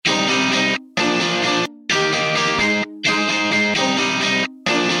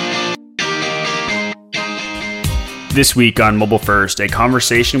This week on Mobile First, a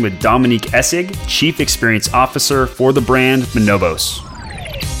conversation with Dominique Essig, Chief Experience Officer for the brand Bonobos.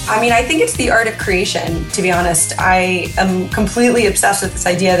 I think it's the art of creation, to be honest. I am completely obsessed with this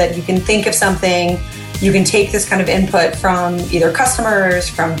idea that you can think of something, you can take this kind of input from either customers,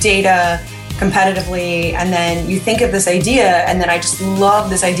 from data, competitively, and then you think of this idea, and then I just love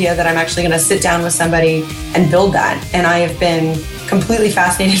this idea that I'm actually going to sit down with somebody and build that. And I have been completely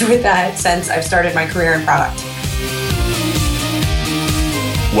fascinated with that since I've started my career in product.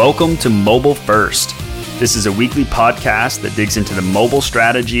 Welcome to Mobile First. This is a weekly podcast that digs into the mobile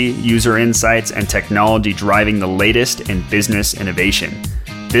strategy, user insights, and technology driving the latest in business innovation.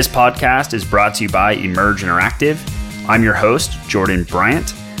 This podcast is brought to you by Emerge Interactive. I'm your host, Jordan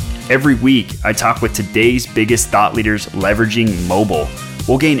Bryant. Every week, I talk with today's biggest thought leaders leveraging mobile.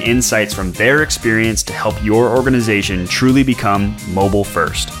 We'll gain insights from their experience to help your organization truly become mobile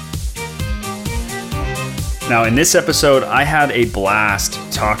first. Now, in this episode, I had a blast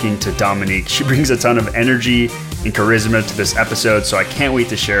talking to Dominique. She brings a ton of energy and charisma to this episode, so I can't wait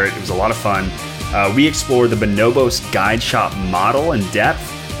to share it. It was a lot of fun. We explore the Bonobos Guide Shop model in depth.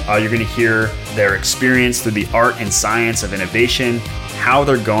 You're going to hear their experience through the art and science of innovation, how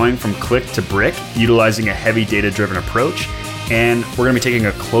they're going from click to brick, utilizing a heavy data-driven approach, and we're going to be taking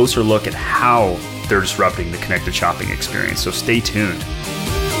a closer look at how they're disrupting the connected shopping experience. So stay tuned.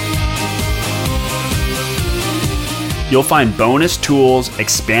 You'll find bonus tools,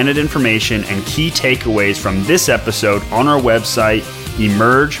 expanded information, and key takeaways from this episode on our website,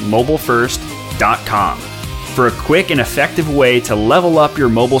 emergemobilefirst.com. For a quick and effective way to level up your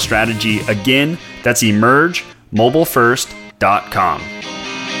mobile strategy, again, that's emergemobilefirst.com.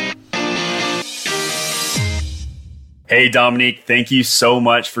 Hey, Dominique, thank you so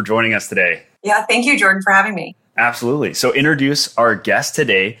much for joining us today. Yeah, thank you, Jordan, for having me. Absolutely. So introduce our guest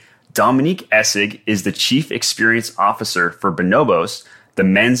today. Dominique Essig is the Chief Experience Officer for Bonobos, the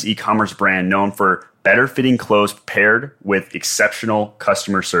men's e-commerce brand known for better fitting clothes paired with exceptional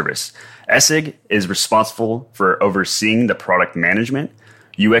customer service. Essig is responsible for overseeing the product management,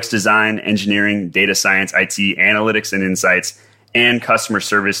 UX design, engineering, data science, IT, analytics and insights, and customer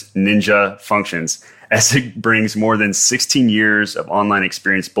service ninja functions. Essig brings more than 16 years of online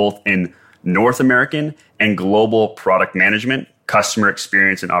experience both in North American and global product management, customer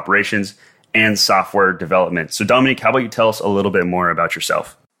experience and operations, and software development. So Dominique, how about you tell us a little bit more about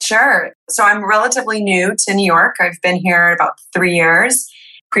yourself? Sure. So I'm relatively new to New York. I've been here about 3 years.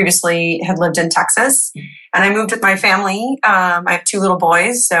 Previously had lived in Texas, and I moved with my family. I have 2 little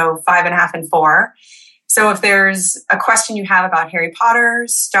boys, so 5.5 and 4. So if there's a question you have about Harry Potter,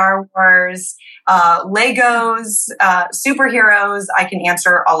 Star Wars, Legos, superheroes, I can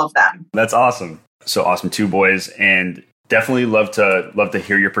answer all of them. That's awesome. So awesome, 2 boys, and definitely love to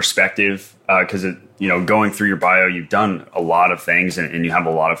hear your perspective because going through your bio, you've done a lot of things and you have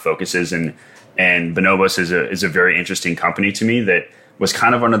a lot of focuses, and Bonobos is a very interesting company to me that was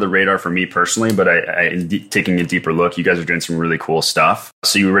kind of under the radar for me personally, but taking a deeper look, you guys are doing some really cool stuff.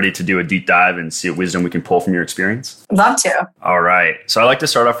 So you ready to do a deep dive and see what wisdom we can pull from your experience? Love to. All right. So I like to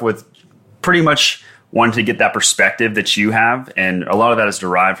start off with pretty much wanting to get that perspective that you have, and a lot of that is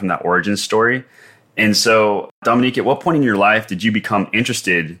derived from that origin story. And so, Dominique, at what point in your life did you become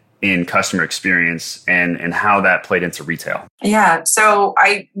interested in customer experience and how that played into retail? Yeah, so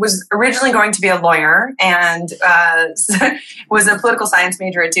I was originally going to be a lawyer and was a political science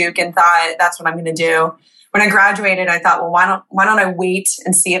major at Duke and thought that's what I'm going to do. When I graduated, I thought, well, why don't I wait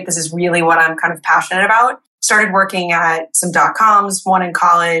and see if this is really what I'm kind of passionate about? Started working at some .coms, one in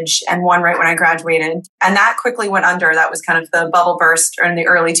college and one right when I graduated. And that quickly went under. That was kind of the bubble burst in the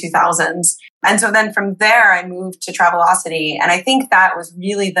early 2000s. And so then from there, I moved to Travelocity. And I think that was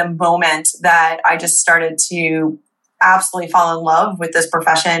really the moment that I just started to absolutely fall in love with this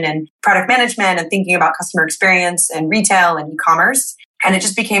profession and product management and thinking about customer experience and retail and e-commerce. And it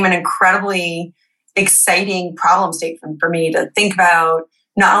just became an incredibly exciting problem statement for me to think about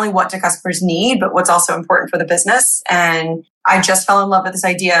not only what do customers need, but what's also important for the business. And I just fell in love with this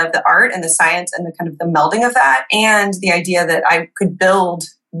idea of the art and the science and the kind of the melding of that, and the idea that I could build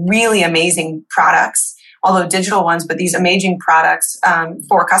really amazing products, although digital ones, but these amazing products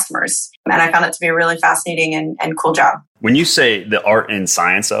for customers. And I found it to be a really fascinating and cool job. When you say the art and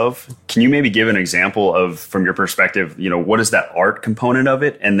science of, can you maybe give an example of, from your perspective, what is that art component of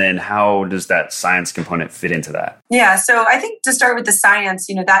it? And then how does that science component fit into that? Yeah, so I think to start with the science,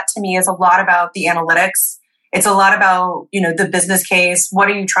 that to me is a lot about the analytics. It's a lot about, the business case. What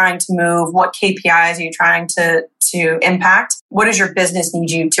are you trying to move? What KPIs are you trying to impact? What does your business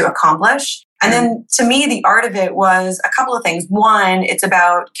need you to accomplish? And then to me, the art of it was a couple of things. One, it's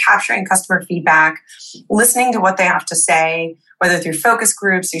about capturing customer feedback, listening to what they have to say, whether through focus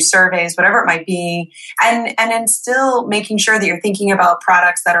groups, through surveys, whatever it might be, and then still making sure that you're thinking about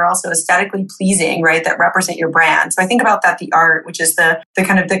products that are also aesthetically pleasing, right, that represent your brand. So I think about that, the art, which is the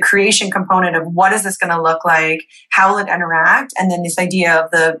kind of the creation component of what is this going to look like, how will it interact, and then this idea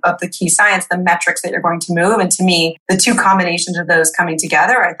of the key science, the metrics that you're going to move. And to me, the two combinations of those coming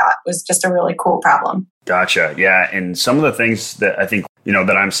together, I thought was just a really cool problem. Gotcha. Yeah. And some of the things that I think,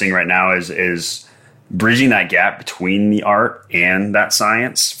 that I'm seeing right now is bridging that gap between the art and that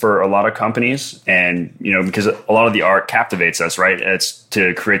science for a lot of companies. And, because a lot of the art captivates us, right? It's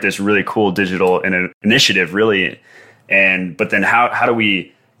to create this really cool digital initiative, really. But then how do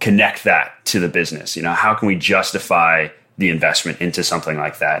we connect that to the business? How can we justify the investment into something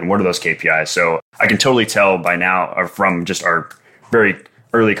like that? And what are those KPIs? So I can totally tell by now, or from just our very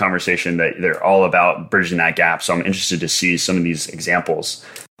early conversation, that they're all about bridging that gap. So I'm interested to see some of these examples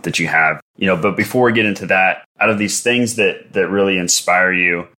that you have, but before we get into that, out of these things that really inspire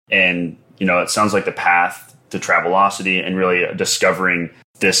you, and, it sounds like the path to Travelocity and really discovering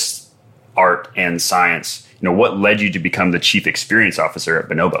this art and science, what led you to become the chief experience officer at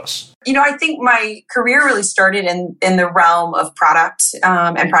Bonobos? I think my career really started in the realm of product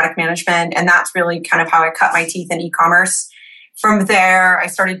and product management. And that's really kind of how I cut my teeth in e-commerce. From there, I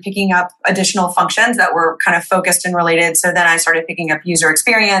started picking up additional functions that were kind of focused and related. So then I started picking up user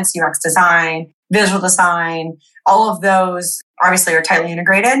experience, UX design, visual design. All of those obviously are tightly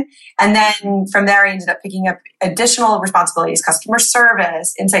integrated. And then from there, I ended up picking up additional responsibilities, customer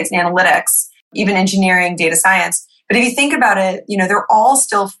service, insights and analytics, even engineering, data science. But if you think about it, they're all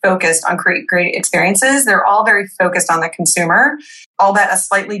still focused on create great experiences. They're all very focused on the consumer, all that a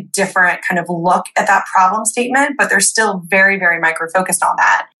slightly different kind of look at that problem statement, but they're still very, very micro-focused on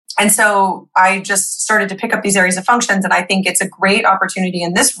that. And so I just started to pick up these areas of functions. And I think it's a great opportunity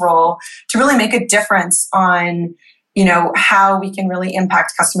in this role to really make a difference on, how we can really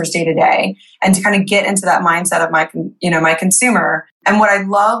impact customers day to day, and to kind of get into that mindset of my consumer. And what I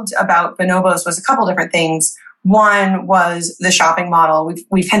loved about Bonobos was a couple different things. One was the shopping model.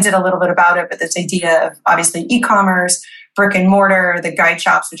 We've hinted a little bit about it, but this idea of obviously e-commerce, brick and mortar, the guide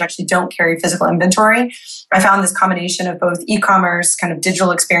shops, which actually don't carry physical inventory. I found this combination of both e-commerce, kind of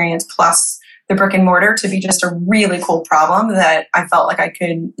digital experience, plus the brick and mortar to be just a really cool problem that I felt like I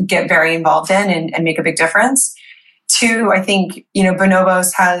could get very involved in and make a big difference. Two, I think,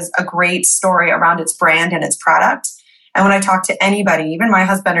 Bonobos has a great story around its brand and its product. And when I talk to anybody, even my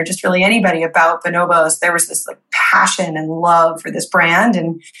husband or just really anybody about Bonobos, there was this passion and love for this brand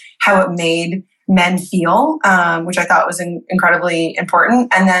and how it made men feel, which I thought was incredibly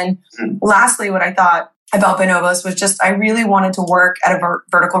important. And then lastly, what I thought about Bonobos was just I really wanted to work at a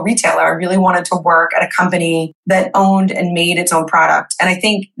vertical retailer. I really wanted to work at a company that owned and made its own product. And I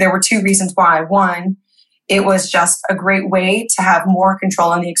think there were two reasons why. One, it was just a great way to have more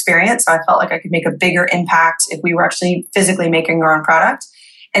control in the experience. So I felt like I could make a bigger impact if we were actually physically making our own product.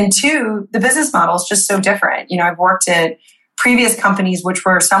 And two, the business model is just so different. I've worked at previous companies which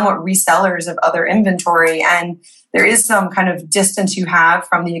were somewhat resellers of other inventory, and there is some kind of distance you have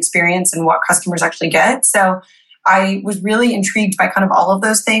from the experience and what customers actually get. So I was really intrigued by kind of all of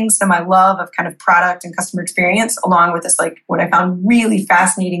those things. So my love of kind of product and customer experience, along with this, what I found really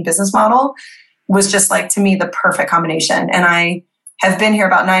fascinating business model, was just to me, the perfect combination. And I have been here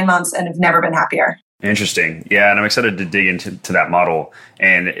about 9 months and have never been happier. Interesting. Yeah. And I'm excited to dig into that model.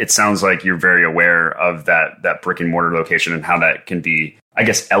 And it sounds like you're very aware of that brick and mortar location and how that can be, I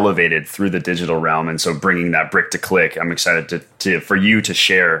guess, elevated through the digital realm. And so bringing that brick to click, I'm excited for you to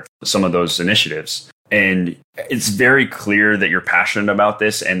share some of those initiatives. And it's very clear that you're passionate about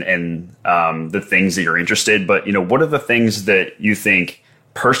this and the things that you're interested. But, what are the things that you think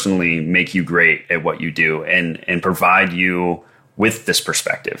personally make you great at what you do and provide you with this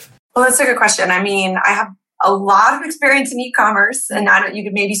perspective? Well, that's a good question. I mean, I have a lot of experience in e-commerce, and you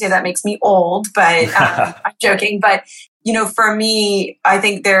could maybe say that makes me old, but I'm joking. But, for me, I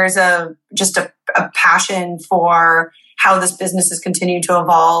think there's just a passion for how this business has continued to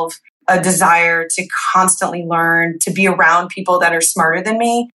evolve, a desire to constantly learn, to be around people that are smarter than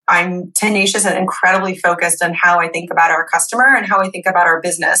me. I'm tenacious and incredibly focused on how I think about our customer and how I think about our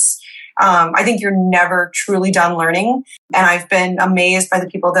business. I think you're never truly done learning. And I've been amazed by the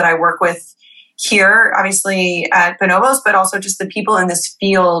people that I work with here, obviously at Bonobos, but also just the people in this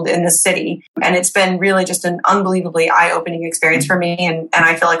field in the city. And it's been really just an unbelievably eye-opening experience for me. And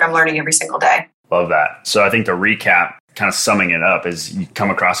I feel like I'm learning every single day. Love that. So I think to recap kind of summing it up is you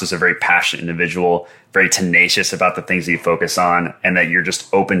come across as a very passionate individual, very tenacious about the things that you focus on, and that you're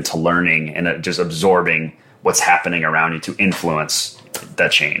just open to learning and just absorbing what's happening around you to influence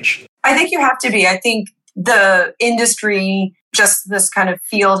that change. I think you have to be. I think the industry, just this kind of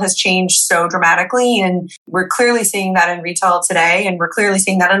field has changed so dramatically. And we're clearly seeing that in retail today. And we're clearly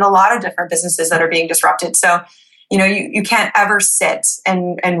seeing that in a lot of different businesses that are being disrupted. So, you can't ever sit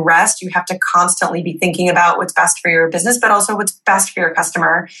and rest. You have to constantly be thinking about what's best for your business, but also what's best for your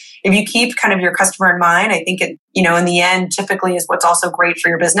customer. If you keep kind of your customer in mind, I think it, in the end, typically is what's also great for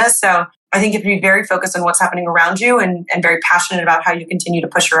your business. So I think you have to be very focused on what's happening around you and very passionate about how you continue to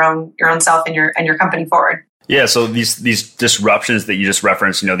push your own self and your company forward. Yeah. So these disruptions that you just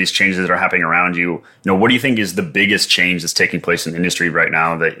referenced, these changes that are happening around you, what do you think is the biggest change that's taking place in the industry right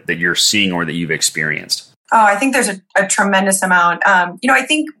now that you're seeing or that you've experienced? Oh, I think there's a tremendous amount. I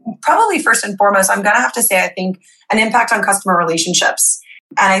think probably first and foremost, I'm going to have to say, I think an impact on customer relationships.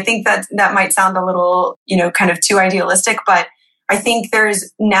 And I think that might sound a little, kind of too idealistic, but I think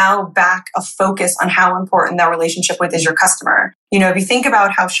there's now back a focus on how important that relationship with is your customer. If you think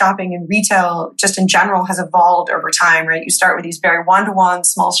about how shopping in retail just in general has evolved over time, right? You start with these very one-to-one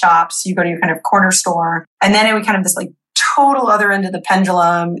small shops, you go to your kind of corner store, and then we kind of this like total other end of the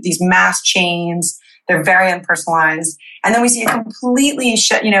pendulum, these mass chains. They're very unpersonalized. And then we see a completely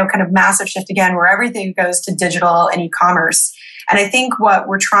kind of massive shift again where everything goes to digital and e-commerce. And I think what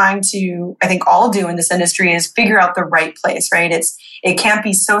we're trying to, all do in this industry is figure out the right place, right? It can't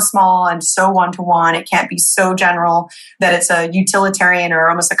be so small and so one-to-one. It can't be so general that it's a utilitarian or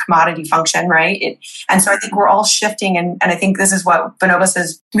almost a commodity function, right? And so I think we're all shifting. And I think this is what Bonobos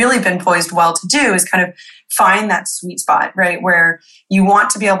has really been poised well to do is kind of find that sweet spot, right? Where you want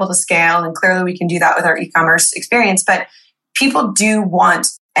to be able to scale. And clearly we can do that with our e-commerce experience. But people do want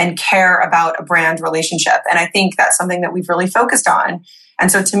and care about a brand relationship. And I think that's something that we've really focused on.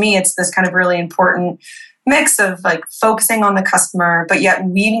 And so to me, it's this kind of really important mix of like focusing on the customer, but yet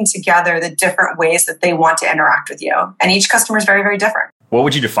weaving together the different ways that they want to interact with you. And each customer is very, very different. What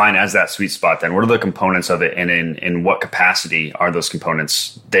would you define as that sweet spot then? What are the components of it? And in what capacity are those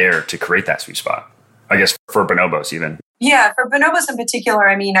components there to create that sweet spot? I guess for Bonobos even. Yeah, for Bonobos in particular,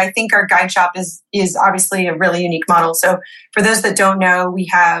 I think our guide shop is obviously a really unique model. So for those that don't know, we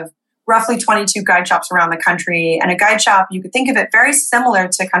have roughly 22 guide shops around the country. And a guide shop, you could think of it very similar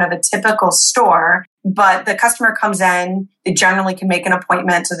to kind of a typical store, but the customer comes in, they generally can make an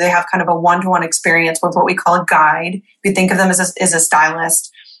appointment. So they have kind of a one-to-one experience with what we call a guide. You think of them as a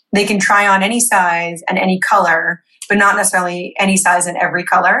stylist. They can try on any size and any color, but not necessarily any size in every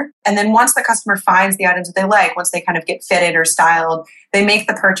color. And then once the customer finds the items that they like, once they kind of get fitted or styled, they make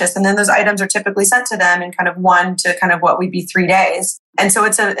the purchase. And then those items are typically sent to them in kind of 1 to kind of what would be 3 days. And so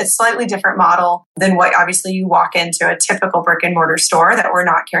it's a slightly different model than what obviously you walk into a typical brick and mortar store that we're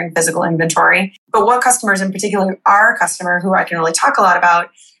not carrying physical inventory. But what customers, in particular our customer, who I can really talk a lot about,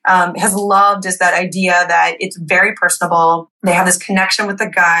 has loved is that idea that it's very personable. They have this connection with the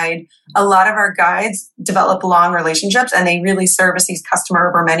guide. A lot of our guides develop long relationships and they really service these customers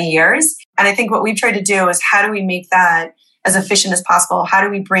over many years. And I think what we've tried to do is how do we make that as efficient as possible? How do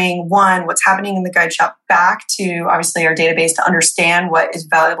we bring what's happening in the guide shop back to obviously our database to understand what is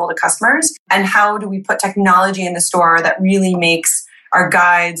valuable to customers? And how do we put technology in the store that really makes our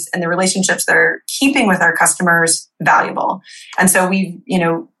guides and the relationships that are keeping with our customers valuable? And so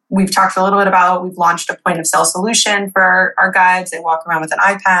we've talked a little bit about, we've launched a point of sale solution for our guides. They walk around with an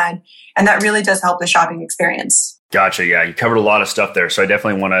iPad, and that really does help the shopping experience. Gotcha. Yeah, you covered a lot of stuff there. So I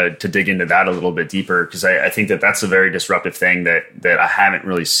definitely want to dig into that a little bit deeper because I think that's a very disruptive thing that I haven't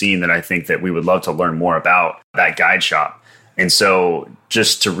really seen that I think that we would love to learn more about, that guide shop. And so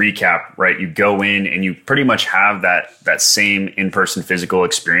just to recap, right, you go in and you pretty much have that same in-person physical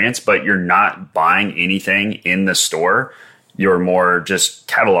experience, but you're not buying anything in the store. You're more just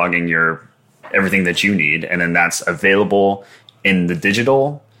cataloging everything that you need. And then that's available in the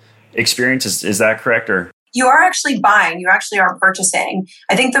digital experience. Is that correct? Or you are actually buying, you actually are purchasing.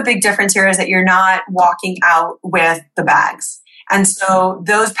 I think the big difference here is that you're not walking out with the bags. And so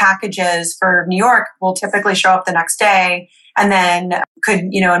those packages for New York will typically show up the next day and then could,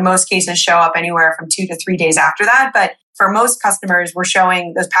 in most cases show up anywhere from 2 to 3 days after that. But for most customers, we're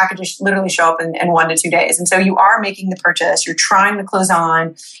showing those packages literally show up in 1 to 2 days. And so you are making the purchase, you're trying the clothes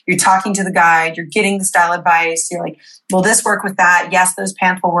on, you're talking to the guide, you're getting the style advice. You're like, will this work with that? Yes, those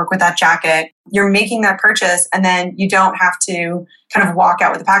pants will work with that jacket. You're making that purchase and then you don't have to kind of walk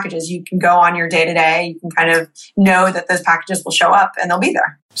out with the packages. You can go on your day to day. You can kind of know that those packages will show up and they'll be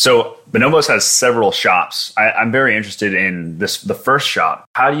there. So Bonobos has several shops. I'm very interested in the first shop.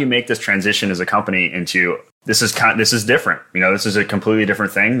 How do you make this transition as a company into this is different. This is a completely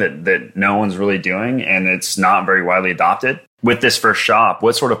different thing that no one's really doing, and it's not very widely adopted. With this first shop,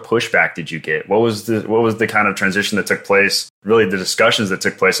 what sort of pushback did you get? What was the kind of transition that took place? Really, the discussions that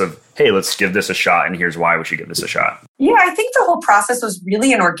took place of, hey, let's give this a shot, and here's why we should give this a shot. Yeah, I think the whole process was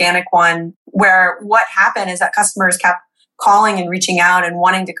really an organic one, where what happened is that customers kept calling and reaching out and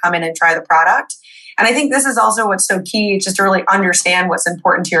wanting to come in and try the product. And I think this is also what's so key, just to really understand what's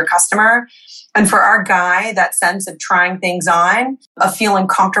important to your customer. And for our guy, that sense of trying things on, of feeling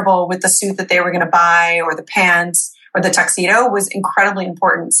comfortable with the suit that they were going to buy or the pants or the tuxedo was incredibly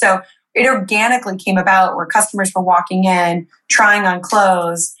important. So it organically came about where customers were walking in, trying on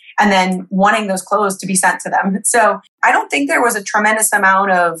clothes, and then wanting those clothes to be sent to them. So I don't think there was a tremendous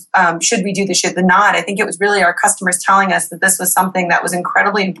amount of should we do this, should we not. I think it was really our customers telling us that this was something that was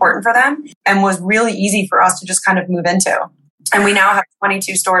incredibly important for them and was really easy for us to just kind of move into. And we now have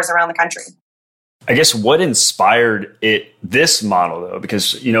 22 stores around the country. I guess what inspired this model though?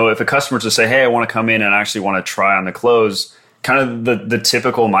 Because, if a customer to say, hey, I want to come in and actually want to try on the clothes, kind of the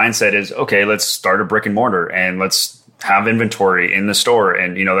typical mindset is, okay, let's start a brick and mortar and let's have inventory in the store.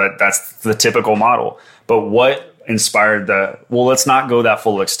 And, that's the typical model. But what inspired let's not go that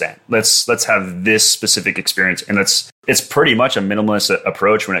full extent. Let's have this specific experience. And it's pretty much a minimalist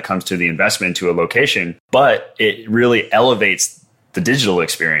approach when it comes to the investment into a location, but it really elevates the digital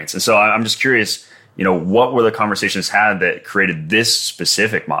experience. And so I'm just curious, what were the conversations had that created this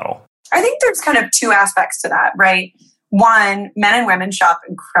specific model? I think there's kind of two aspects to that, right? One, men and women shop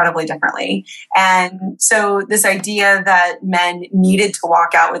incredibly differently. And so this idea that men needed to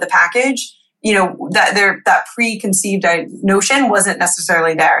walk out with a package, that preconceived notion wasn't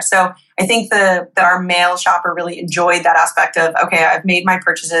necessarily there. So I think that our male shopper really enjoyed that aspect of, okay, I've made my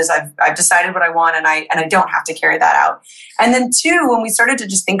purchases, I've decided what I want, and I don't have to carry that out. And then two, when we started to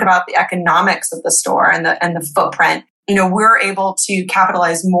just think about the economics of the store and the footprint, we're able to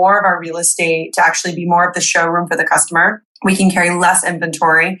capitalize more of our real estate to actually be more of the showroom for the customer. We can carry less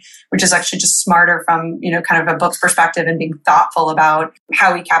inventory, which is actually just smarter from, kind of a book's perspective and being thoughtful about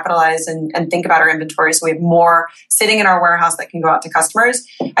how we capitalize and think about our inventory. So we have more sitting in our warehouse that can go out to customers.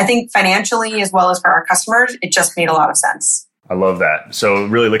 I think financially, as well as for our customers, it just made a lot of sense. I love that. So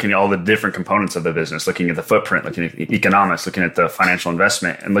really looking at all the different components of the business, looking at the footprint, looking at the economics, looking at the financial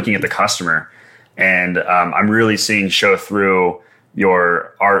investment, and looking at the customer. And I'm really seeing show through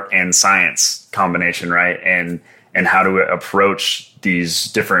your art and science combination, right? And how to approach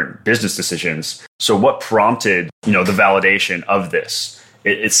these different business decisions. So what prompted, the validation of this?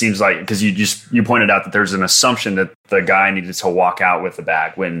 It seems like, because you pointed out that there's an assumption that the guy needed to walk out with the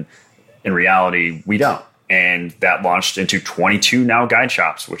bag when in reality we don't. And that launched into 22 now guide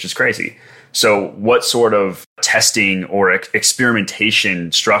shops, which is crazy. So what sort of testing or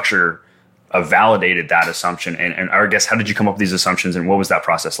experimentation structure validated that assumption? And I guess, how did you come up with these assumptions and what was that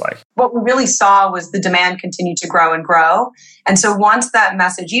process like? What we really saw was the demand continue to grow and grow. And so once that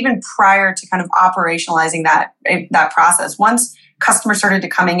message, even prior to kind of operationalizing that process, once customers started to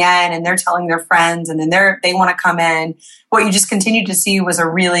coming in and they're telling their friends and then they want to come in, what you just continued to see was a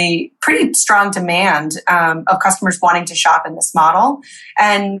really pretty strong demand of customers wanting to shop in this model.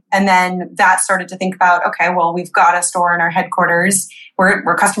 And then that started to think about, okay, well, we've got a store in our headquarters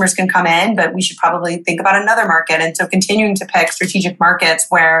where customers can come in, but we should probably think about another market. And so continuing to pick strategic markets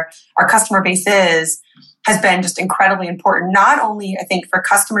where our customer base has been just incredibly important. Not only, I think, for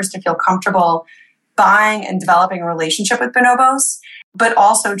customers to feel comfortable buying and developing a relationship with Bonobos, but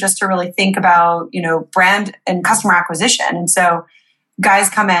also just to really think about, brand and customer acquisition. And so guys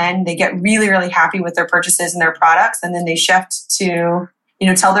come in, they get really, really happy with their purchases and their products, and then they shift to,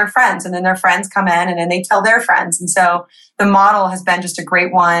 tell their friends, and then their friends come in and then they tell their friends. And so the model has been just a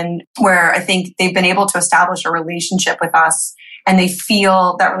great one where I think they've been able to establish a relationship with us, and they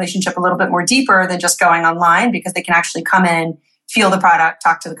feel that relationship a little bit more deeper than just going online, because they can actually come in, feel the product,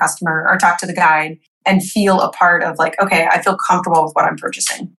 talk to the customer or talk to the guide, and feel a part of like, okay, I feel comfortable with what I'm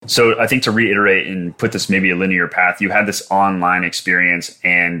purchasing. So I think to reiterate and put this maybe a linear path, you had this online experience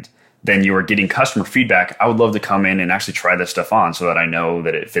and then you were getting customer feedback. I would love to come in and actually try this stuff on so that I know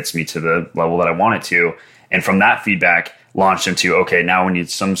that it fits me to the level that I want it to. And from that feedback launched into, okay, now we need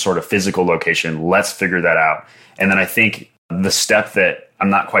some sort of physical location. Let's figure that out. And then I think the step that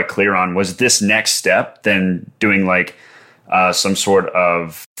I'm not quite clear on was this next step, then doing like some sort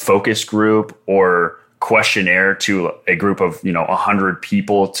of focus group or questionnaire to a group of 100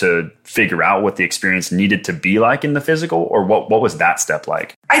 people to figure out what the experience needed to be like in the physical, or what was that step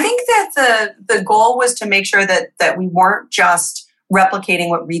like? I think that the goal was to make sure that we weren't just replicating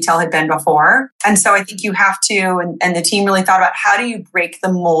what retail had been before. And so I think you have to, and the team really thought about, how do you break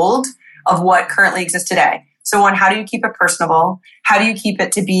the mold of what currently exists today? So one, how do you keep it personable? How do you keep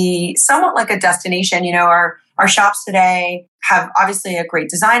it to be somewhat like a destination? Our shops today have obviously a great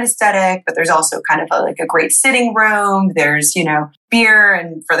design aesthetic, but there's also kind of a great sitting room. There's, beer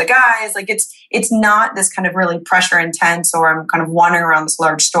and for the guys, it's not this kind of really pressure intense or I'm kind of wandering around this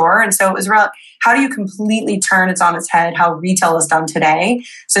large store. And so it was how do you completely turn it on its head how retail is done today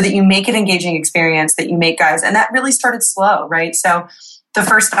so that you make it engaging experience that you make guys. And that really started slow, right? So the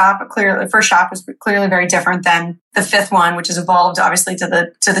first shop was clearly very different than the fifth one, which has evolved obviously to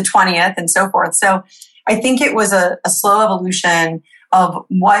the 20th and so forth. So I think it was a slow evolution of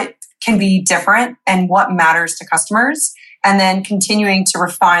what can be different and what matters to customers, and then continuing to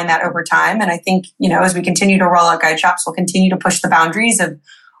refine that over time. And I think, as we continue to roll out guide shops, we'll continue to push the boundaries of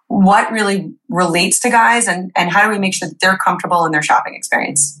what really relates to guys and how do we make sure that they're comfortable in their shopping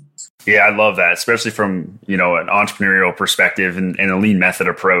experience. Yeah, I love that, especially from, an entrepreneurial perspective and a lean method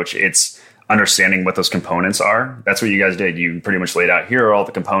approach. It's understanding what those components are. That's what you guys did. You pretty much laid out, here are all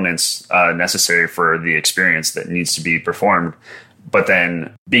the components necessary for the experience that needs to be performed, but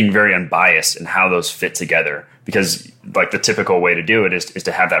then being very unbiased in how those fit together. Because the typical way to do it is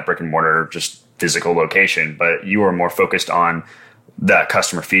to have that brick and mortar, just physical location, but you are more focused on that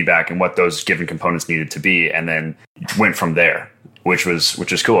customer feedback and what those given components needed to be, and then went from there, which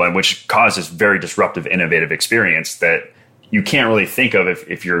is cool, and which caused this very disruptive, innovative experience that you can't really think of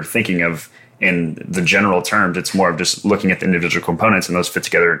if you're thinking of in the general terms. It's more of just looking at the individual components and those fit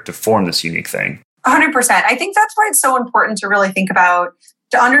together to form this unique thing. 100%. I think that's why it's so important to really think about,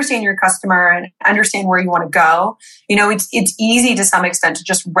 to understand your customer and understand where you want to go. It's easy to some extent to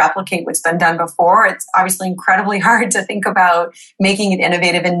just replicate what's been done before. It's obviously incredibly hard to think about making it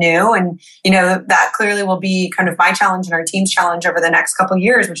innovative and new. And, that clearly will be kind of my challenge and our team's challenge over the next couple of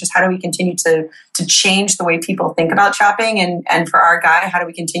years, which is how do we continue to change the way people think about shopping? And for our guy, how do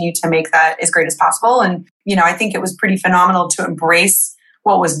we continue to make that as great as possible? And, I think it was pretty phenomenal to embrace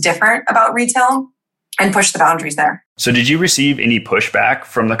what was different about retail and push the boundaries there. So did you receive any pushback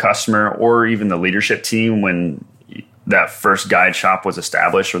from the customer or even the leadership team when that first guide shop was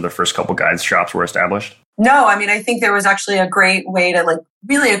established or the first couple guide shops were established? No, I think there was actually a great way to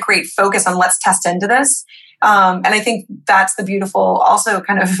really a great focus on let's test into this. And I think that's the beautiful also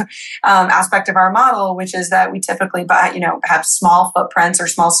kind of aspect of our model, which is that we typically have small footprints or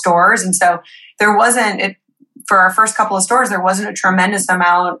small stores. And so for our first couple of stores, there wasn't a tremendous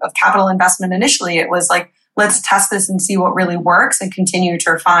amount of capital investment initially. It was let's test this and see what really works and continue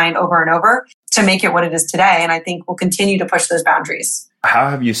to refine over and over to make it what it is today. And I think we'll continue to push those boundaries. How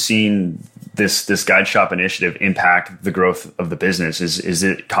have you seen this guide shop initiative impact the growth of the business? Is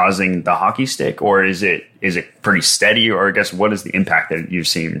it causing the hockey stick, or is it pretty steady? Or I guess what is the impact that you've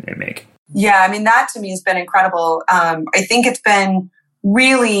seen it make? Yeah, that to me has been incredible. I think it's been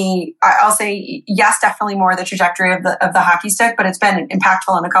really, I'll say, yes, definitely more the trajectory of the hockey stick, but it's been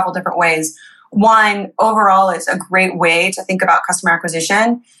impactful in a couple different ways. One, overall, it's a great way to think about customer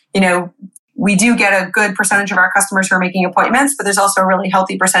acquisition. We do get a good percentage of our customers who are making appointments, but there's also a really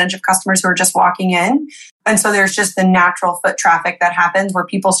healthy percentage of customers who are just walking in. And so there's just the natural foot traffic that happens where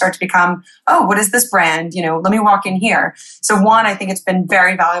people start to become, oh, what is this brand? Let me walk in here. So one, I think it's been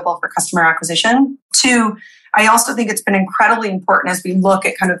very valuable for customer acquisition. Two, I also think it's been incredibly important as we look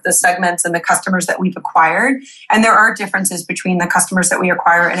at kind of the segments and the customers that we've acquired. And there are differences between the customers that we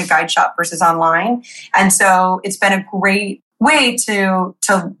acquire in a guide shop versus online. And so it's been a great way to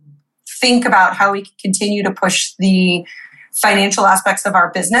think about how we can continue to push the financial aspects of our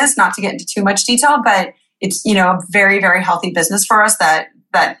business, not to get into too much detail, but it's, a very, very healthy business for us that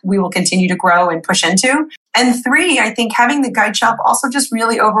we will continue to grow and push into. And three, I think having the guide shop also just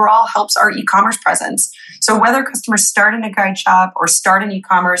really overall helps our e-commerce presence. So whether customers start in a guide shop or start in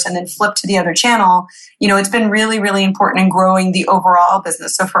e-commerce and then flip to the other channel, it's been really, really important in growing the overall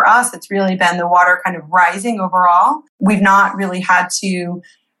business. So for us, it's really been the water kind of rising overall. We've not really had to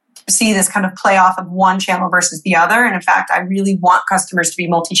see this kind of play off of one channel versus the other. And in fact, I really want customers to be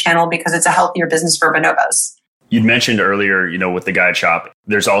multi-channel because it's a healthier business for Bonobos. You'd mentioned earlier, with the guide shop,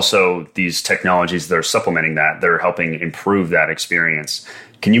 there's also these technologies that are supplementing that. They're helping improve that experience.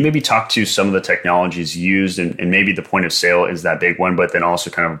 Can you maybe talk to some of the technologies used and maybe the point of sale is that big one, but then also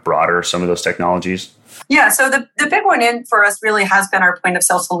kind of broader some of those technologies? Yeah, so the big one in for us really has been our point of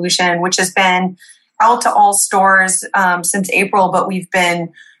sale solution, which has been out to all stores since April, but we've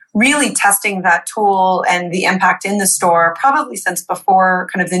been really testing that tool and the impact in the store probably since before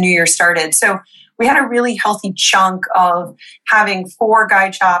kind of the new year started. So we had a really healthy chunk of having 4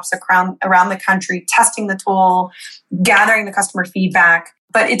 guide shops around the country, testing the tool, gathering the customer feedback.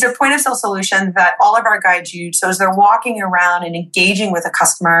 But it's a point of sale solution that all of our guides use. So as they're walking around and engaging with a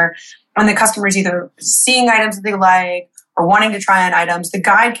customer, and the customer's either seeing items that they like or wanting to try on items, the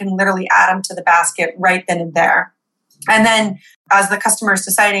guide can literally add them to the basket right then and there. And then as the customer is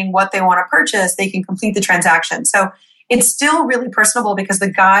deciding what they want to purchase, they can complete the transaction. So it's still really personable because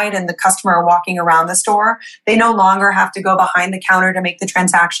the guide and the customer are walking around the store. They no longer have to go behind the counter to make the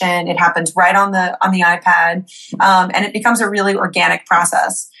transaction. It happens right on the iPad, and it becomes a really organic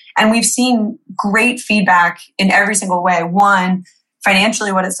process. And we've seen great feedback in every single way. One,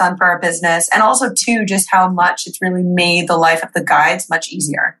 financially, what it's done for our business, and also two, just how much it's really made the life of the guides much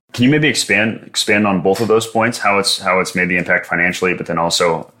easier. Can you maybe expand on both of those points? How it's made the impact financially, but then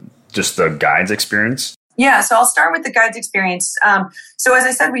also just the guides experience? Yeah, so I'll start with the guides experience. So as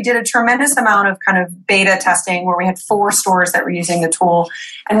I said, we did a tremendous amount of kind of beta testing where we had 4 stores that were using the tool.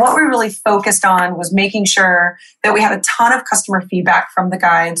 And what we really focused on was making sure that we had a ton of customer feedback from the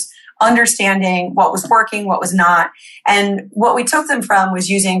guides, understanding what was working, what was not. And what we took them from was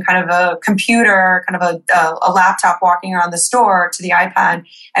using kind of a computer, kind of a laptop walking around the store to the iPad.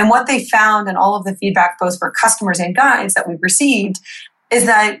 And what they found and all of the feedback, both for customers and guides that we've received, is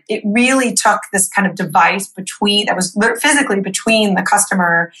that it really took this kind of device that was physically between the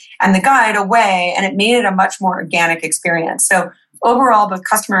customer and the guide away, and it made it a much more organic experience. So overall, both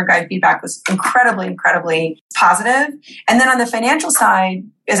customer and guide feedback was incredibly, incredibly positive. And then on the financial side,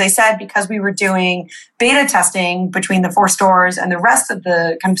 as I said, because we were doing beta testing between the 4 stores and the rest of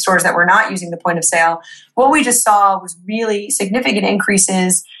the kind of stores that were not using the point of sale, what we just saw was really significant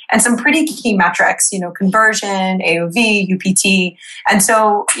increases and some pretty key metrics, conversion, AOV, UPT. And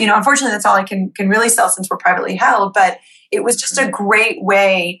so, unfortunately, that's all I can really sell since we're privately held, but it was just a great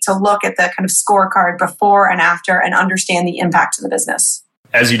way to look at the kind of scorecard before and after and understand the impact to the business.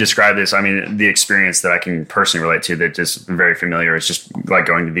 As you describe this, I mean, the experience that I can personally relate to that is very familiar is just like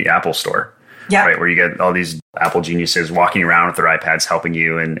going to the Apple store, right? Where you get all these Apple geniuses walking around with their iPads helping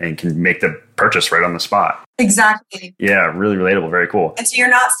you and can make the purchase right on the spot. Exactly. Yeah, really relatable. Very cool. And so you're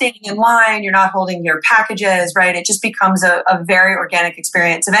not standing in line, you're not holding your packages, right? It just becomes a very organic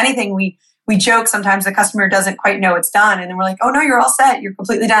experience. If anything, we joke sometimes the customer doesn't quite know it's done. And then we're like, oh no, you're all set. You're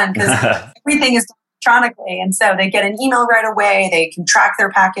completely done because everything is done electronically. And so they get an email right away. They can track their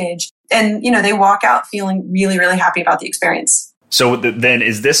package and, they walk out feeling really, really happy about the experience. So then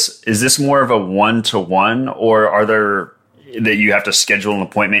is this more of a one-to-one, or are there that you have to schedule an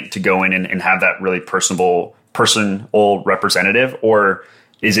appointment to go in and have that really personal representative? Or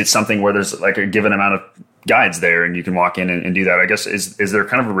is it something where there's like a given amount of guides there and you can walk in and do that? I guess, is there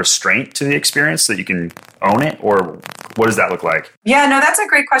kind of a restraint to the experience that you can own it, or what does that look like? Yeah, no, that's a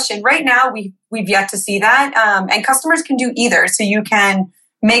great question. Right now, we've yet to see that. And customers can do either. So you can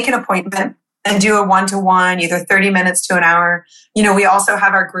make an appointment and do a one-to-one, either 30 minutes to an hour. We also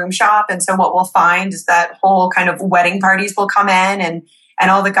have our groom shop. And so what we'll find is that whole kind of wedding parties will come in and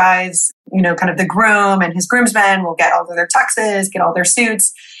all the guys, kind of the groom and his groomsmen will get all of their tuxes, get all their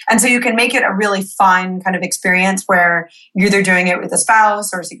suits. And so you can make it a really fun kind of experience where you're either doing it with a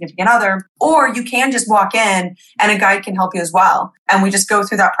spouse or a significant other, or you can just walk in and a guide can help you as well. And we just go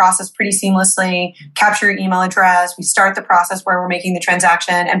through that process pretty seamlessly, capture your email address. We start the process where we're making the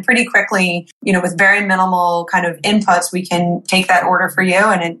transaction, and pretty quickly, with very minimal kind of inputs, we can take that order for you,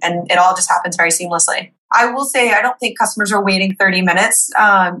 and it all just happens very seamlessly. I will say I don't think customers are waiting 30 minutes.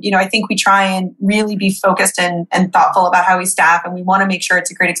 I think we try and really be focused and thoughtful about how we staff, and we want to make sure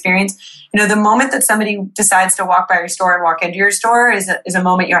it's a great experience. The moment that somebody decides to walk by your store and walk into your store is a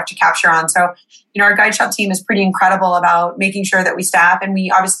moment you have to capture on. So, our guide shop team is pretty incredible about making sure that we staff, and we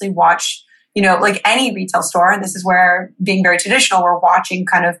obviously watch, like any retail store. And this is where, being very traditional, we're watching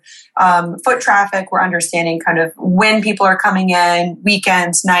kind of foot traffic. We're understanding kind of when people are coming in,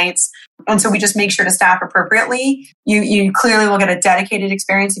 weekends, nights. And so we just make sure to staff appropriately. You clearly will get a dedicated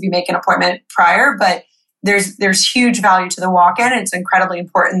experience if you make an appointment prior, but there's huge value to the walk-in. And it's incredibly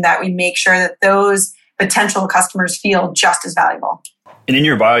important that we make sure that those potential customers feel just as valuable. And in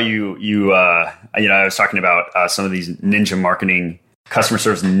your bio, I was talking about some of these ninja marketing, customer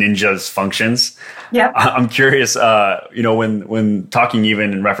service ninjas functions. Yeah, I'm curious. When talking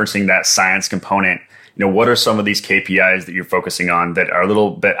even and referencing that science component, what are some of these KPIs that you're focusing on that are a little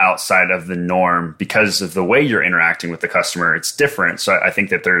bit outside of the norm because of the way you're interacting with the customer? It's different. So I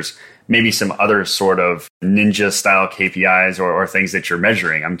think that there's maybe some other sort of ninja style KPIs or things that you're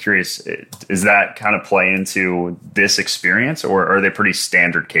measuring. I'm curious, does that kind of play into this experience, or are they pretty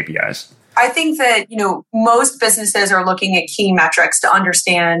standard KPIs? I think that, most businesses are looking at key metrics to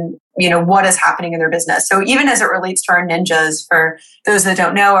understand, what is happening in their business. So even as it relates to our ninjas, for those that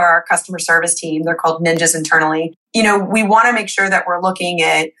don't know, our customer service team, they're called ninjas internally. We want to make sure that we're looking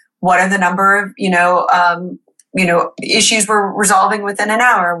at what are the number of, issues we're resolving within an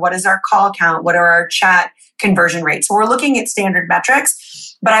hour. What is our call count? What are our chat conversion rates? So we're looking at standard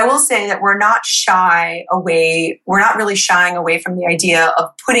metrics, but I will say that we're not really shying away from the idea of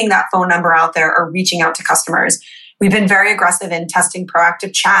putting that phone number out there or reaching out to customers. We've been very aggressive in testing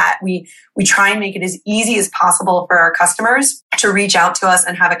proactive chat. We try and make it as easy as possible for our customers to reach out to us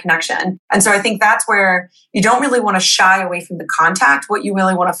and have a connection. And so I think that's where you don't really want to shy away from the contact. What you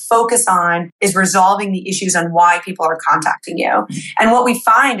really want to focus on is resolving the issues and why people are contacting you. And what we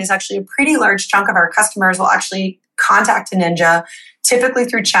find is actually a pretty large chunk of our customers will actually contact a Ninja, typically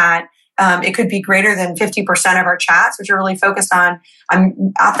through chat. It could be greater than 50% of our chats, which are really focused on,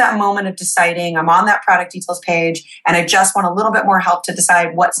 I'm at that moment of deciding, I'm on that product details page, and I just want a little bit more help to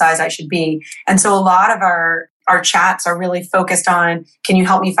decide what size I should be. And so a lot of our chats are really focused on, can you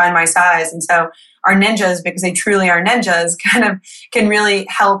help me find my size? And so our ninjas, because they truly are ninjas, kind of can really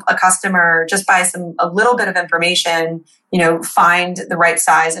help a customer just by a little bit of information, find the right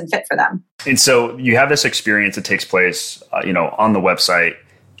size and fit for them. And so you have this experience that takes place, on the website,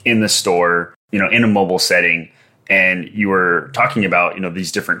 in the store, in a mobile setting, and you were talking about,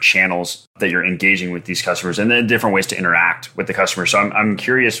 these different channels that you're engaging with these customers and then different ways to interact with the customer. So I'm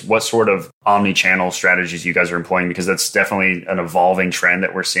curious what sort of omni-channel strategies you guys are employing, because that's definitely an evolving trend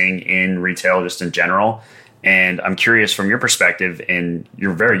that we're seeing in retail just in general. And I'm curious from your perspective and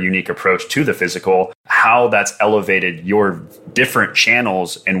your very unique approach to the physical, how that's elevated your different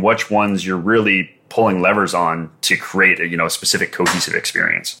channels and which ones you're really pulling levers on to create a specific cohesive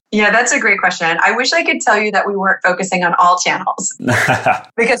experience. Yeah, that's a great question. I wish I could tell you that we weren't focusing on all channels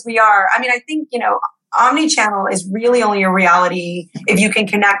because we are. I think, omni-channel is really only a reality if you can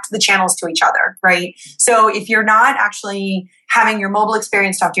connect the channels to each other, right? So if you're not actually having your mobile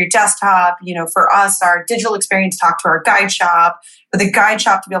experience talk to your desktop, for us, our digital experience talk to our guide shop, for the guide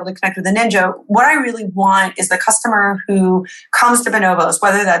shop to be able to connect with the Ninja, what I really want is the customer who comes to Bonobos,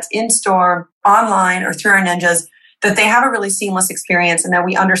 whether that's in store, online, or through our Ninjas, that they have a really seamless experience and that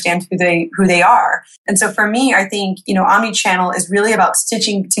we understand who they are. And so for me, I think, omni-channel is really about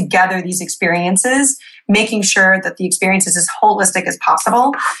stitching together these experiences, making sure that the experience is as holistic as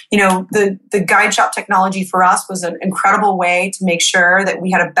possible. The guide shop technology for us was an incredible way to make sure that we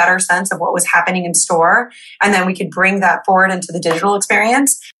had a better sense of what was happening in store, and then we could bring that forward into the digital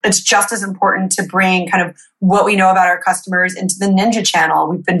experience. It's just as important to bring kind of what we know about our customers into the Ninja channel.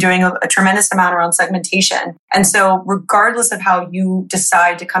 We've been doing a tremendous amount around segmentation. And so regardless of how you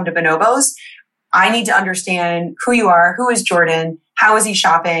decide to come to Bonobos, I need to understand who you are, who is Jordan, how is he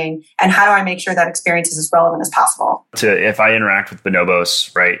shopping, and how do I make sure that experience is as relevant as possible? If I interact with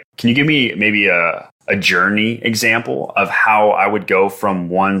Bonobos, right, can you give me maybe a journey example of how I would go from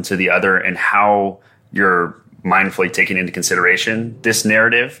one to the other and how you're mindfully taking into consideration this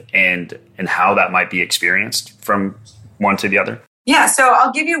narrative and how that might be experienced from one to the other? Yeah, so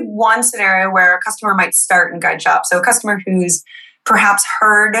I'll give you one scenario where a customer might start in guide shop. So a customer who's perhaps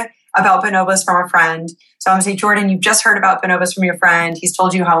heard about Bonobos from a friend. So I'm going to say, Jordan, you've just heard about Bonobos from your friend. He's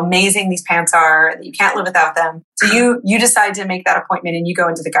told you how amazing these pants are, that you can't live without them. So you decide to make that appointment and you go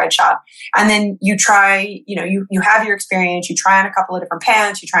into the guide shop. And then you try, you have your experience. You try on a couple of different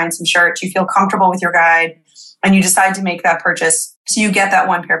pants. You try on some shirts. You feel comfortable with your guide and you decide to make that purchase. So you get that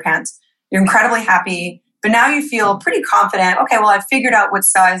one pair of pants. You're incredibly happy. But now you feel pretty confident. Okay, well, I've figured out what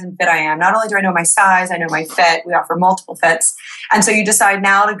size and fit I am. Not only do I know my size, I know my fit. We offer multiple fits. And so you decide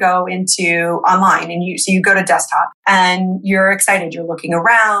now to go into online. And so you go to desktop and you're excited. You're looking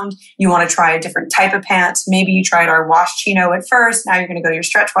around. You want to try a different type of pants. Maybe you tried our wash chino at first. Now you're going to go to your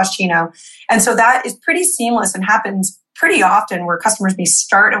stretch wash chino. And so that is pretty seamless and happens pretty often where customers may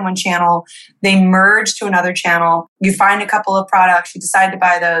start on one channel. They merge to another channel. You find a couple of products. You decide to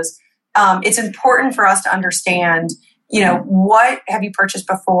buy those. It's important for us to understand, what have you purchased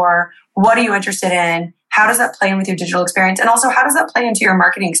before? What are you interested in? How does that play in with your digital experience? And also, how does that play into your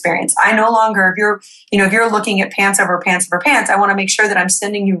marketing experience? I no longer, if you're looking at pants over pants over pants, I want to make sure that I'm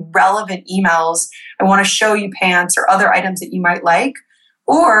sending you relevant emails. I want to show you pants or other items that you might like.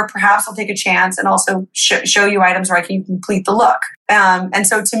 Or perhaps I'll take a chance and also show you items where I can complete the look. And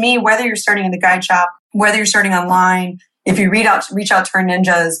so to me, whether you're starting in the guide shop, whether you're starting online, if you reach out to our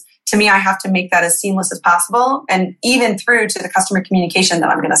ninjas, to me, I have to make that as seamless as possible, and even through to the customer communication that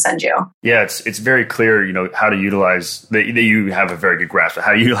I'm going to send you. Yeah, it's very clear, how to utilize that you have a very good grasp of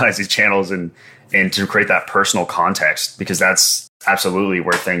how to utilize these channels and to create that personal context, because that's absolutely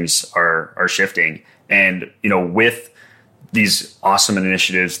where things are shifting. And with these awesome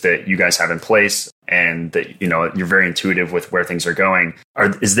initiatives that you guys have in place, and that you're very intuitive with where things are going,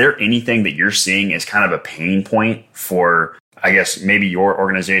 is there anything that you're seeing as kind of a pain point for I guess maybe your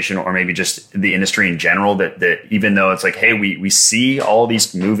organization or maybe just the industry in general that even though it's like, hey, we see all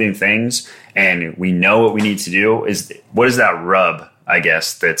these moving things and we know what we need to do, what is that rub, I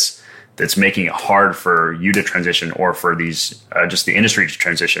guess, that's making it hard for you to transition or for these just the industry to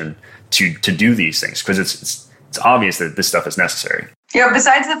transition to do these things? Because it's obvious that this stuff is necessary.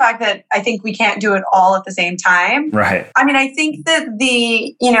 Besides the fact that I think we can't do it all at the same time. Right. I mean, I think that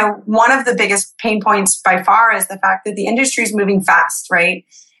one of the biggest pain points by far is the fact that the industry is moving fast, right?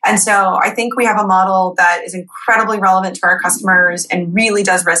 And so I think we have a model that is incredibly relevant to our customers and really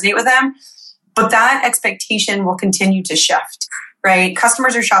does resonate with them. But that expectation will continue to shift, right?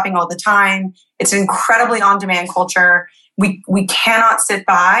 Customers are shopping all the time. It's an incredibly on-demand culture. We cannot sit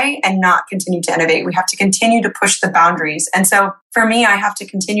by and not continue to innovate. We have to continue to push the boundaries. And so for me, I have to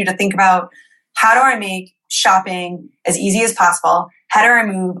continue to think about, how do I make shopping as easy as possible? How do I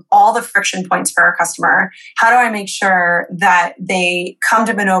remove all the friction points for our customer? How do I make sure that they come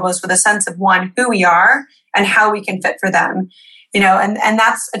to Bonobos with a sense of, one, who we are and how we can fit for them? And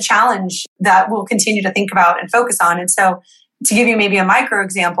that's a challenge that we'll continue to think about and focus on. And so to give you maybe a micro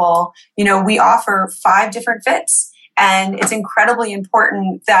example, we offer 5 different fits. And it's incredibly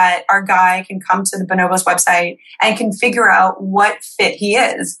important that our guy can come to the Bonobos website and can figure out what fit he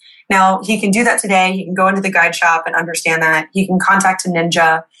is. Now, he can do that today. He can go into the guide shop and understand that. He can contact a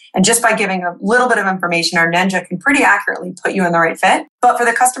Ninja. And just by giving a little bit of information, our Ninja can pretty accurately put you in the right fit. But for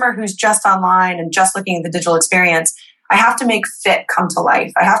the customer who's just online and just looking at the digital experience, I have to make fit come to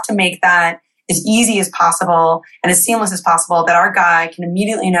life. I have to make that as easy as possible and as seamless as possible, that our guy can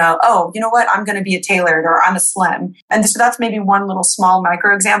immediately know, oh, you know what, I'm going to be a tailored or I'm a slim. And so that's maybe one little small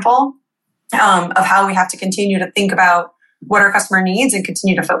micro example of how we have to continue to think about what our customer needs and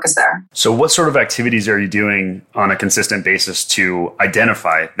continue to focus there. So what sort of activities are you doing on a consistent basis to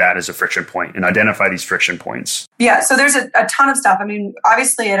identify that as a friction point and identify these friction points? Yeah, so there's a ton of stuff. I mean,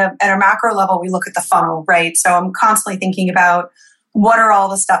 obviously at a macro level, we look at the funnel, right? So I'm constantly thinking about, what are all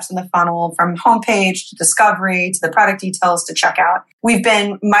the steps in the funnel, from homepage to discovery to the product details to checkout? We've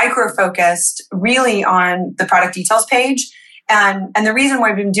been micro-focused really on the product details page. And the reason why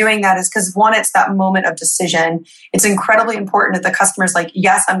we've been doing that is because, one, it's that moment of decision. It's incredibly important that the customer's like,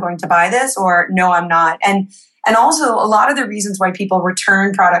 yes, I'm going to buy this, or no, I'm not. And also a lot of the reasons why people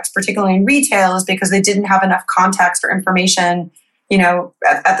return products, particularly in retail, is because they didn't have enough context or information,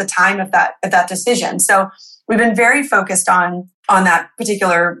 at the time of that decision. So we've been very focused on that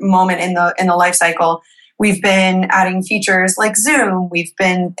particular moment in the life cycle. We've been adding features like Zoom. We've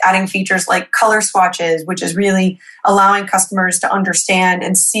been adding features like color swatches, which is really allowing customers to understand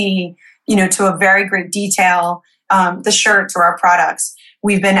and see, to a very great detail, the shirts or our products.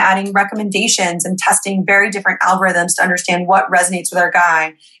 We've been adding recommendations and testing very different algorithms to understand what resonates with our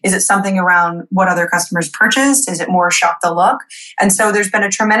guy. Is it something around what other customers purchased? Is it more shop the look? And so there's been a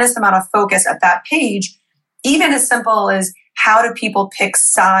tremendous amount of focus at that page, even as simple as, how do people pick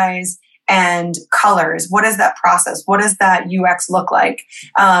size and colors? What is that process? What does that UX look like?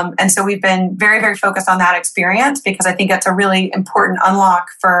 And so we've been very, very focused on that experience, because I think that's a really important unlock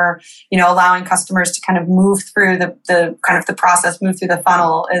for, allowing customers to kind of move through the kind of the process, move through the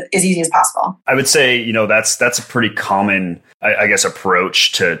funnel as easy as possible. I would say, that's a pretty common, I guess,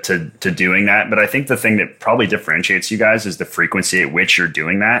 approach to doing that. But I think the thing that probably differentiates you guys is the frequency at which you're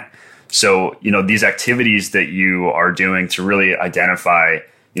doing that. So, these activities that you are doing to really identify,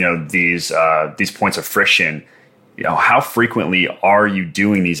 these points of friction, how frequently are you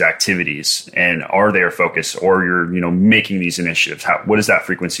doing these activities, and are they a focus, or you're, making these initiatives? What does that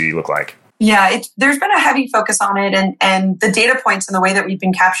frequency look like? Yeah, there's been a heavy focus on it, and the data points and the way that we've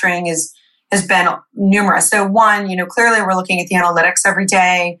been capturing has been numerous. So one, clearly we're looking at the analytics every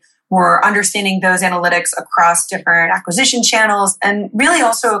day. We're understanding those analytics across different acquisition channels and really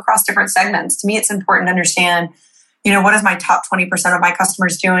also across different segments. To me, it's important to understand, what is my top 20% of my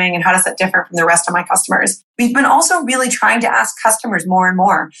customers doing, and how does that differ from the rest of my customers? We've been also really trying to ask customers more and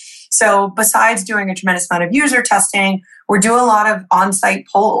more. So besides doing a tremendous amount of user testing, we're doing a lot of on-site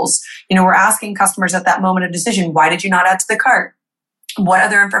polls. We're asking customers at that moment of decision, why did you not add to the cart? What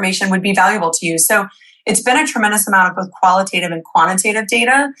other information would be valuable to you? So it's been a tremendous amount of both qualitative and quantitative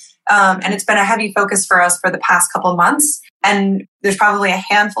data. And it's been a heavy focus for us for the past couple of months. And there's probably a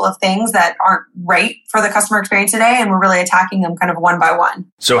handful of things that aren't right for the customer experience today, and we're really attacking them kind of one by one.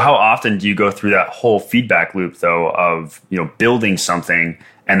 So how often do you go through that whole feedback loop, though, of building something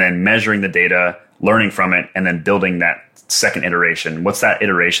and then measuring the data, learning from it, and then building that second iteration? What's that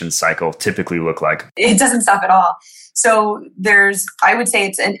iteration cycle typically look like? It doesn't stop at all. So I would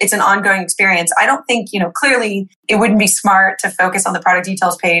say it's an ongoing experience. I don't think, clearly it wouldn't be smart to focus on the product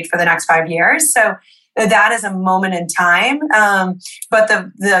details page for the next 5 years. So that is a moment in time. But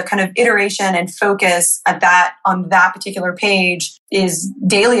the kind of iteration and focus on that particular page is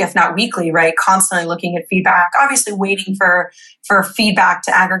daily, if not weekly, right? Constantly looking at feedback, obviously waiting for feedback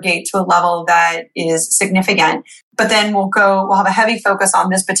to aggregate to a level that is significant. But then we'll have a heavy focus on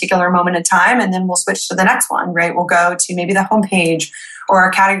this particular moment in time, and then we'll switch to the next one, right? We'll go to maybe the homepage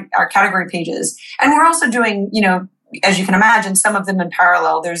or our category pages. And we're also doing, as you can imagine, some of them in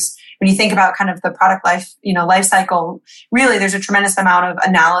parallel. When you think about kind of the product life cycle, really there's a tremendous amount of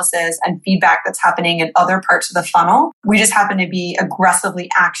analysis and feedback that's happening in other parts of the funnel. We just happen to be aggressively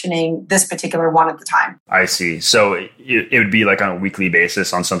actioning this particular one at the time. I see. So it would be like on a weekly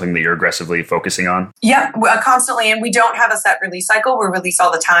basis on something that you're aggressively focusing on? Yeah, constantly. And we don't have a set release cycle. We release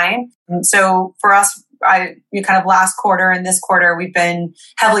all the time. And so for us, kind of last quarter and this quarter, we've been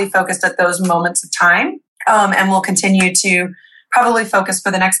heavily focused at those moments of time. And we'll continue to probably focus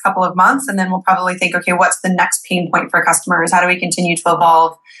for the next couple of months. And then we'll probably think, okay, what's the next pain point for customers? How do we continue to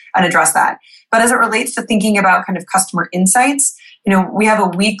evolve and address that? But as it relates to thinking about kind of customer insights, we have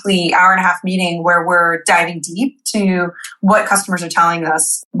a weekly hour-and-a-half meeting where we're diving deep to what customers are telling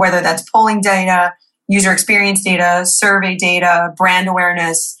us, whether that's polling data, user experience data, survey data, brand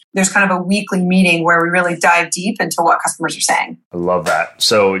awareness. There's kind of a weekly meeting where we really dive deep into what customers are saying. I love that.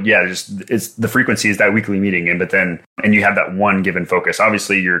 So yeah, it's the frequency is that weekly meeting, and you have that one given focus.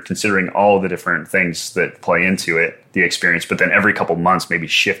 Obviously, you're considering all the different things that play into it, the experience, but then every couple months, maybe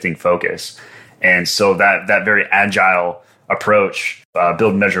shifting focus. And so that very agile approach,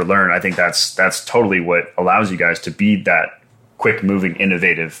 build, measure, learn, I think that's totally what allows you guys to be that quick moving,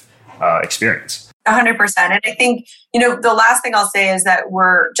 innovative experience. 100%. And I think, the last thing I'll say is that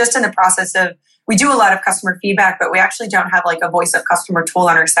we're just in the process of, we do a lot of customer feedback, but we actually don't have like a voice of customer tool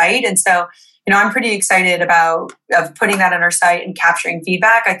on our site. And so, I'm pretty excited of putting that on our site and capturing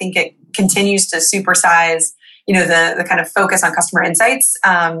feedback. I think it continues to supersize, the kind of focus on customer insights.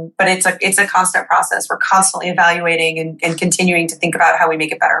 But it's a constant process. We're constantly evaluating and continuing to think about how we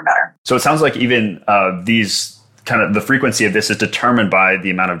make it better and better. So it sounds like even these kind of the frequency of this is determined by the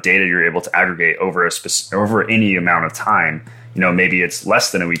amount of data you're able to aggregate over any amount of time. Maybe it's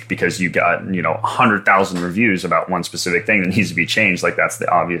less than a week because you got 100,000 reviews about one specific thing that needs to be changed. Like that's the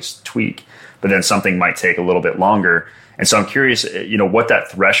obvious tweak. But then something might take a little bit longer. And so I'm curious, what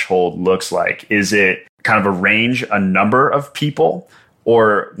that threshold looks like. Is it kind of a range, a number of people?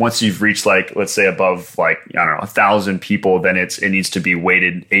 Or once you've reached let's say above 1,000 people, then it needs to be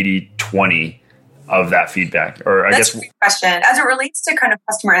weighted 80-20 of that feedback? Or That's a great question. As it relates to kind of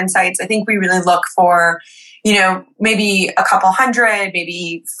customer insights, I think we really look for, maybe a couple hundred,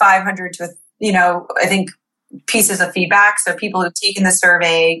 maybe 500 to, I think pieces of feedback. So people who've taken the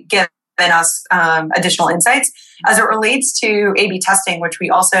survey, given us additional insights. As it relates to A/B testing, which we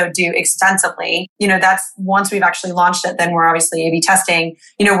also do extensively, that's once we've actually launched it, then we're obviously A/B testing.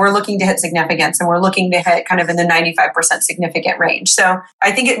 We're looking to hit significance, and we're looking to hit kind of in the 95% significant range. So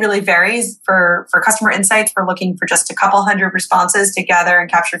I think it really varies for customer insights. We're looking for just a couple hundred responses to gather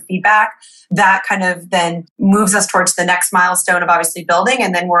and capture feedback. That kind of then moves us towards the next milestone of obviously building.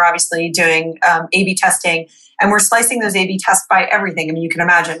 And then we're obviously doing A/B testing, and we're slicing those A/B tests by everything. I mean, you can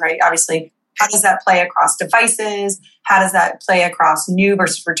imagine, right? Obviously, how does that play across devices? How does that play across new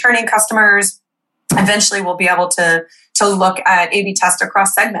versus returning customers? Eventually, we'll be able to look at A/B test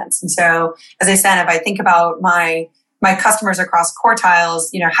across segments. And so, as I said, if I think about my customers across quartiles,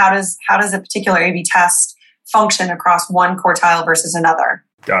 how does a particular A/B test function across one quartile versus another?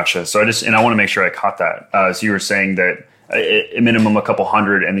 Gotcha. So I want to make sure I caught that. So you were saying that a minimum a couple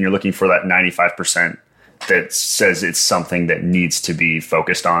hundred, and then you're looking for that 95% that says it's something that needs to be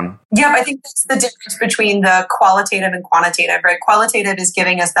focused on? Yeah, I think that's the difference between the qualitative and quantitative, right? Qualitative is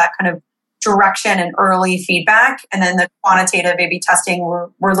giving us that kind of direction and early feedback. And then the quantitative A/B testing,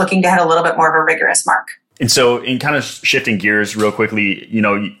 we're looking to hit a little bit more of a rigorous mark. And so in kind of shifting gears real quickly,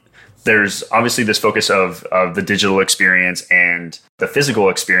 there's obviously this focus of the digital experience and the physical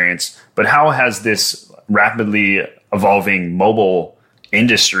experience, but how has this rapidly evolving mobile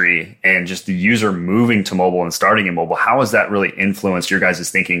industry and just the user moving to mobile and starting in mobile, how has that really influenced your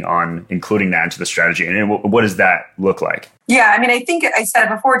guys' thinking on including that into the strategy? And what does that look like? Yeah, I mean, I think I said it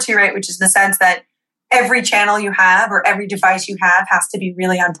before too, right? Which is the sense that every channel you have or every device you have has to be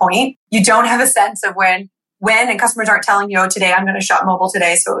really on point. You don't have a sense of when and customers aren't telling you, oh, today I'm going to shop mobile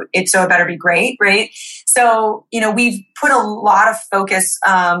today, so it better be great, right? So, we've put a lot of focus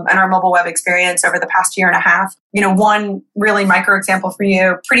in our mobile web experience over the past year and a half. One really micro example for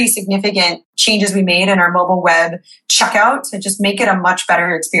you, pretty significant changes we made in our mobile web checkout to just make it a much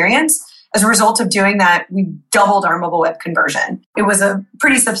better experience. as a result of doing that, we doubled our mobile web conversion. It was a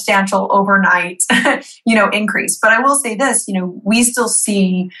pretty substantial overnight, increase. But I will say this, we still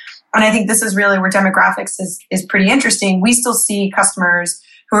see, and I think this is really where demographics is pretty interesting. We still see customers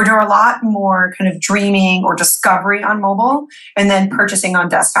who are doing a lot more kind of dreaming or discovery on mobile and then purchasing on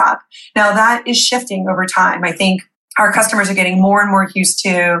desktop. Now that is shifting over time. I think our customers are getting more and more used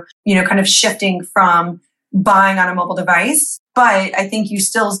to, kind of shifting from buying on a mobile device. But I think you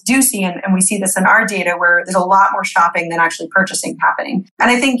still do see, and we see this in our data, where there's a lot more shopping than actually purchasing happening.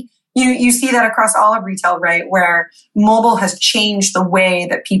 And I think you see that across all of retail, right? Where mobile has changed the way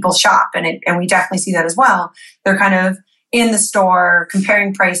that people shop. And we definitely see that as well. They're kind of in the store,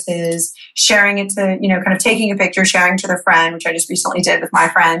 comparing prices, sharing it to, kind of taking a picture, sharing to their friend, which I just recently did with my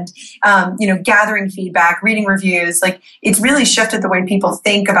friend, gathering feedback, reading reviews. Like, it's really shifted the way people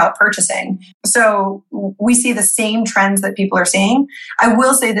think about purchasing. So we see the same trends that people are seeing. I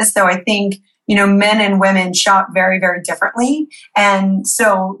will say this though, I think, men and women shop very, very differently. And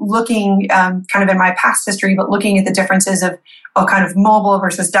so looking kind of in my past history, but looking at the differences of kind of mobile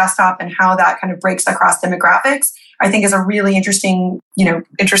versus desktop and how that kind of breaks across demographics, I think is a really interesting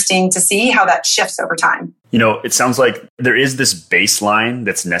to see how that shifts over time. It sounds like there is this baseline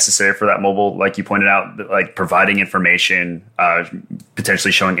that's necessary for that mobile, like you pointed out, like providing information,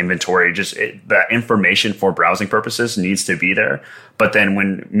 potentially showing inventory, that information for browsing purposes needs to be there. But then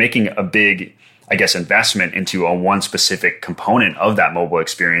when making a big, investment into one specific component of that mobile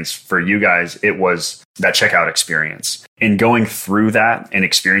experience for you guys, it was that checkout experience. And going through that and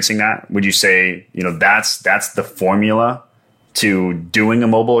experiencing that, would you say, that's the formula to doing a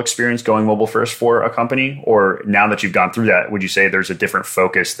mobile experience, going mobile first for a company? Or now that you've gone through that, would you say there's a different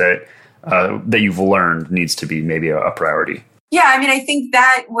focus that you've learned needs to be maybe a priority? Yeah, I think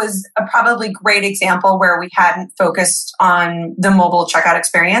that was a probably great example where we hadn't focused on the mobile checkout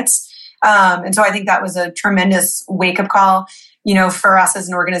experience. And so I think that was a tremendous wake-up call, for us as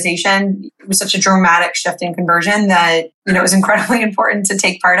an organization. It was such a dramatic shift in conversion that, it was incredibly important to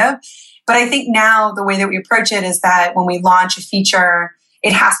take part of. But I think now the way that we approach it is that when we launch a feature,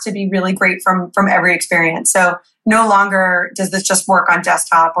 it has to be really great from every experience. So no longer does this just work on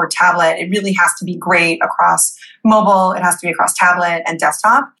desktop or tablet. It really has to be great across mobile. It has to be across tablet and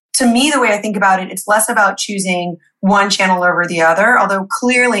desktop. To me, the way I think about it, it's less about choosing one channel over the other. Although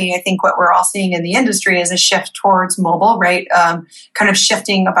clearly, I think what we're all seeing in the industry is a shift towards mobile, right? Kind of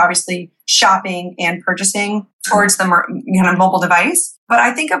shifting of obviously shopping and purchasing towards the mobile device. But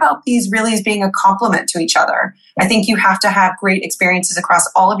I think about these really as being a complement to each other. I think you have to have great experiences across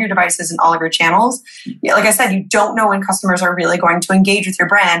all of your devices and all of your channels. Like I said, you don't know when customers are really going to engage with your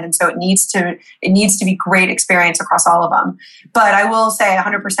brand. And so it needs to be great experience across all of them. But I will say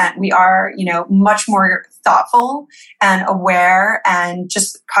 100%, we are, much more thoughtful and aware and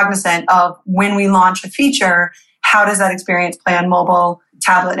just cognizant of when we launch a feature, how does that experience play on mobile,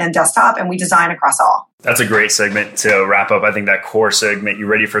 tablet, and desktop? And we design across all. That's a great segment to wrap up. I think that core segment. You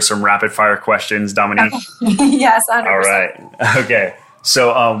ready for some rapid fire questions, Dominique? Yes, 100%. All right. Okay.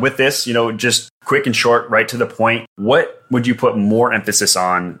 So with this, just quick and short, right to the point, what would you put more emphasis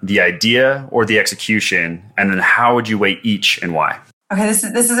on, the idea or the execution? And then how would you weigh each and why? Okay, this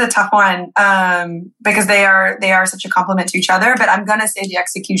is a tough one because they are such a complement to each other. But I'm going to say the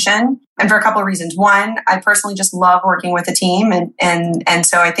execution, and for a couple of reasons. One, I personally just love working with a team, and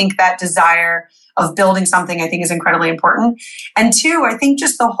so I think that desire of building something I think is incredibly important. And two, I think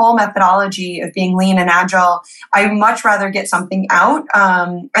just the whole methodology of being lean and agile. I much rather get something out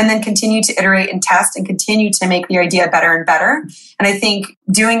and then continue to iterate and test and continue to make the idea better and better. And I think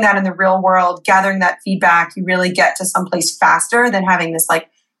doing that in the real world, gathering that feedback, you really get to someplace faster than having this like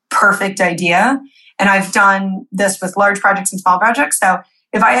perfect idea. And I've done this with large projects and small projects. So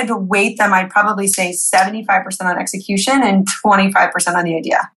if I had to weight them, I'd probably say 75% on execution and 25% on the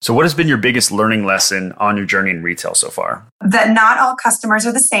idea. So what has been your biggest learning lesson on your journey in retail so far? That not all customers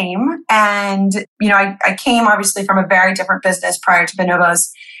are the same. And, I came obviously from a very different business prior to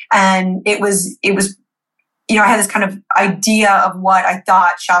Bonobos. And it was, I had this kind of idea of what I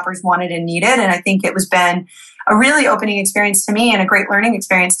thought shoppers wanted and needed. And I think it was been a really opening experience to me and a great learning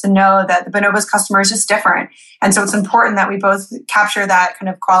experience to know that the Bonobos customer is just different. And so it's important that we both capture that kind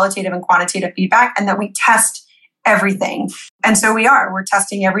of qualitative and quantitative feedback and that we test everything. And so we're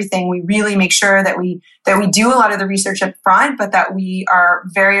testing everything. We really make sure that we do a lot of the research up front, but that we are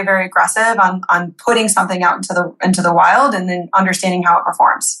very, very aggressive on putting something out into the wild and then understanding how it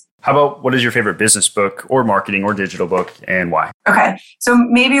performs. How about what is your favorite business book or marketing or digital book and why? Okay. So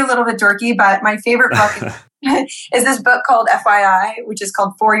maybe a little bit dorky, but my favorite book is this book called FYI, which is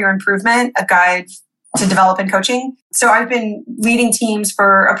called For Your Improvement, a guide to develop in coaching. So I've been leading teams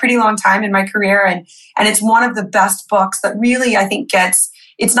for a pretty long time in my career. And it's one of the best books that really, I think,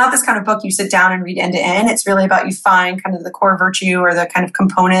 it's not this kind of book you sit down and read end to end. It's really about you find kind of the core virtue or the kind of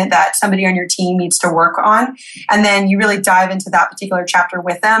component that somebody on your team needs to work on. And then you really dive into that particular chapter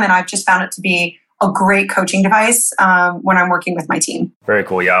with them. And I've just found it to be a great coaching device when I'm working with my team. Very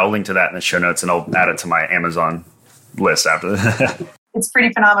cool. Yeah, I'll link to that in the show notes and I'll add it to my Amazon list after that. It's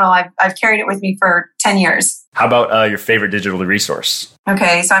pretty phenomenal. I've carried it with me for 10 years. How about your favorite digital resource?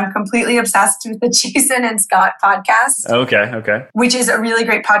 Okay, so I'm completely obsessed with the Jason and Scott podcast. Okay. Which is a really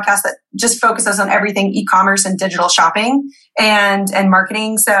great podcast that just focuses on everything e-commerce and digital shopping and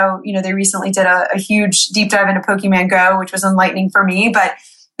marketing. So, they recently did a huge deep dive into Pokemon Go, which was enlightening for me. But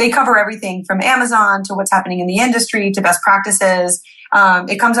they cover everything from Amazon to what's happening in the industry to best practices.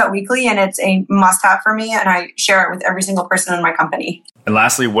 It comes out weekly and it's a must-have for me, and I share it with every single person in my company. And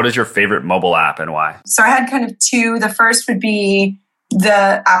lastly, what is your favorite mobile app and why? So I had kind of two. The first would be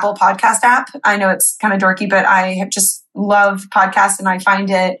the Apple Podcast app. I know it's kind of dorky, but I just love podcasts and I find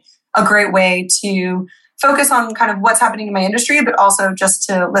it a great way to focus on kind of what's happening in my industry, but also just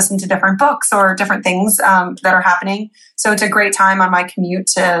to listen to different books or different things that are happening. So it's a great time on my commute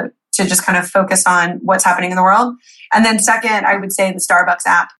to just kind of focus on what's happening in the world. And then second, I would say the Starbucks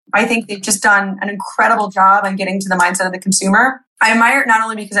app. I think they've just done an incredible job on getting to the mindset of the consumer. I admire it not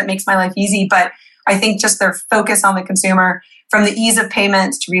only because it makes my life easy, but I think just their focus on the consumer, from the ease of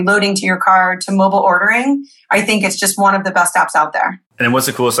payments to reloading to your card to mobile ordering. I think it's just one of the best apps out there. And then what's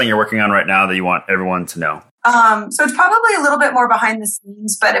the coolest thing you're working on right now that you want everyone to know? So it's probably a little bit more behind the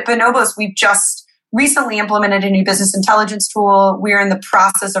scenes, but at Bonobos, we've just recently implemented a new business intelligence tool. We're in the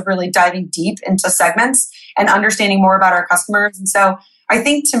process of really diving deep into segments and understanding more about our customers. And so I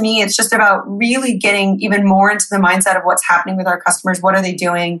think to me, it's just about really getting even more into the mindset of what's happening with our customers. What are they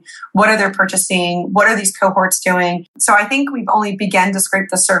doing? What are they purchasing? What are these cohorts doing? So I think we've only begun to scrape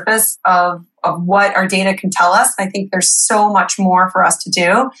the surface of what our data can tell us. I think there's so much more for us to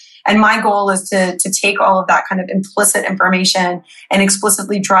do. And my goal is to take all of that kind of implicit information and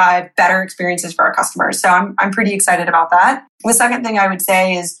explicitly drive better experiences for our customers. So I'm pretty excited about that. The second thing I would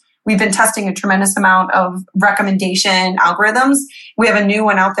say is we've been testing a tremendous amount of recommendation algorithms. We have a new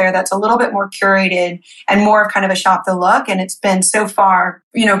one out there that's a little bit more curated and more of kind of a shop the look. And it's been so far,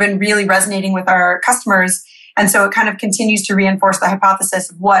 been really resonating with our customers. And so it kind of continues to reinforce the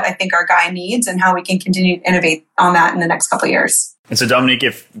hypothesis of what I think our guy needs and how we can continue to innovate on that in the next couple of years. And so, Dominique,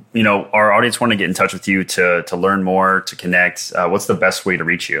 if our audience want to get in touch with you to learn more, to connect, what's the best way to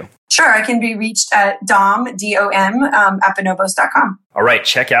reach you? Sure, I can be reached at DOM, D-O-M, at bonobos.com. All right,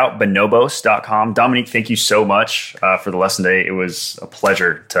 check out bonobos.com. Dominique, thank you so much for the lesson today. It was a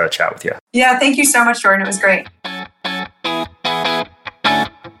pleasure to chat with you. Yeah, thank you so much, Jordan. It was great.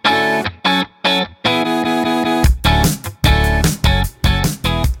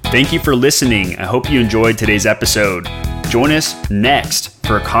 Thank you for listening. I hope you enjoyed today's episode. Join us next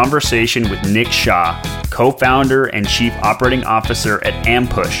for a conversation with Nick Shaw, co-founder and chief operating officer at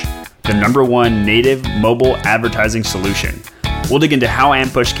Ampush, the #1 native mobile advertising solution. We'll dig into how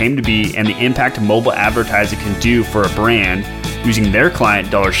Ampush came to be and the impact mobile advertising can do for a brand, using their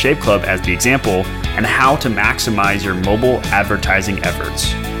client Dollar Shave Club as the example, and how to maximize your mobile advertising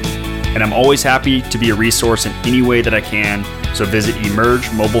efforts. And I'm always happy to be a resource in any way that I can, so visit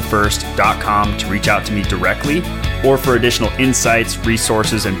emergemobilefirst.com to reach out to me directly or for additional insights,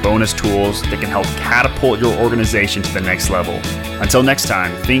 resources, and bonus tools that can help catapult your organization to the next level. Until next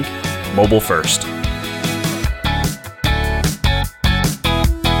time, think mobile first.